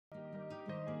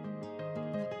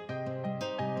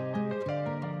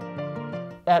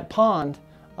at Pond,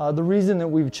 the reason that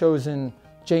we've chosen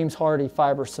James Hardie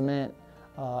fiber cement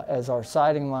as our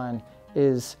siding line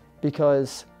is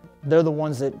because they're the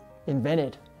ones that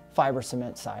invented fiber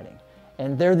cement siding,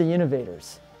 and they're the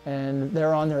innovators, and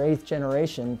they're on their 8th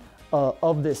generation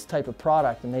of this type of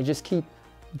product, and they just keep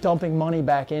dumping money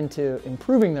back into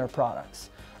improving their products.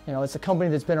 You know, it's a company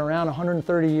that's been around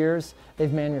 130 years.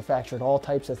 They've manufactured all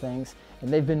types of things, and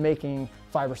they've been making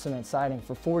fiber cement siding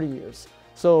for 40 years.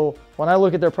 So when I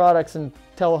look at their products and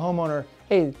tell a homeowner,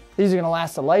 hey, these are going to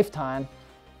last a lifetime,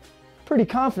 pretty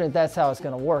confident that's how it's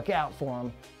going to work out for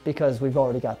them, because we've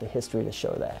already got the history to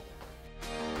show that.